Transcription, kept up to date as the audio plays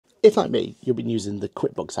If like me, you've been using the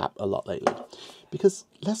QuickBooks app a lot lately, because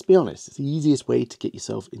let's be honest, it's the easiest way to get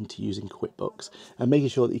yourself into using QuickBooks and making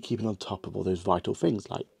sure that you're keeping on top of all those vital things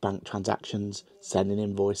like bank transactions, sending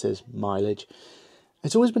invoices, mileage.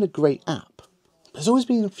 It's always been a great app. There's always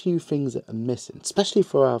been a few things that are missing, especially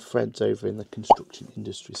for our friends over in the construction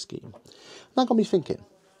industry scheme. And that got me thinking,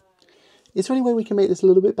 is there any way we can make this a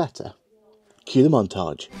little bit better? Cue the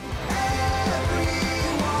montage.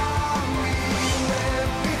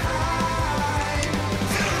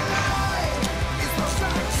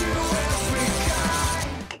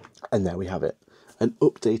 And there we have it, an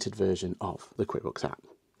updated version of the QuickBooks app.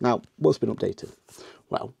 Now, what's been updated?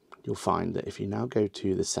 Well, you'll find that if you now go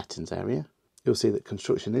to the settings area, you'll see that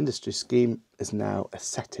construction industry scheme is now a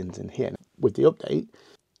settings in here. With the update,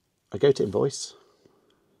 I go to invoice,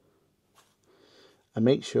 I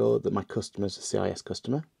make sure that my customer is a CIS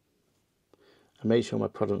customer, I make sure my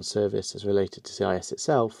product and service is related to CIS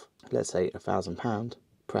itself, let's say £1,000,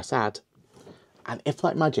 press add, and if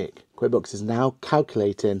like magic, QuickBooks is now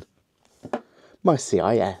calculating my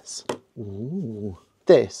CIS. Ooh.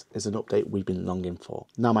 This is an update we've been longing for.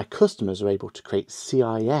 Now my customers are able to create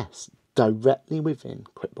CIS directly within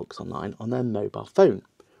QuickBooks Online on their mobile phone,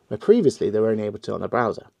 where previously they were only able to on a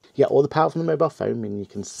browser. You get all the power from the mobile phone, meaning you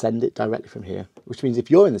can send it directly from here, which means if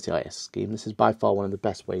you're in the CIS scheme, this is by far one of the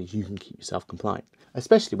best ways you can keep yourself compliant,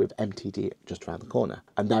 especially with MTD just around the corner.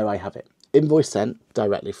 And there I have it. Invoice sent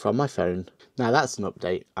directly from my phone. Now that's an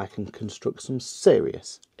update I can construct some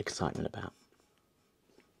serious excitement about.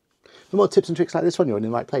 For more tips and tricks like this one, you're in the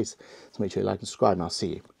right place. So make sure you like and subscribe, and I'll see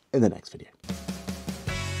you in the next video.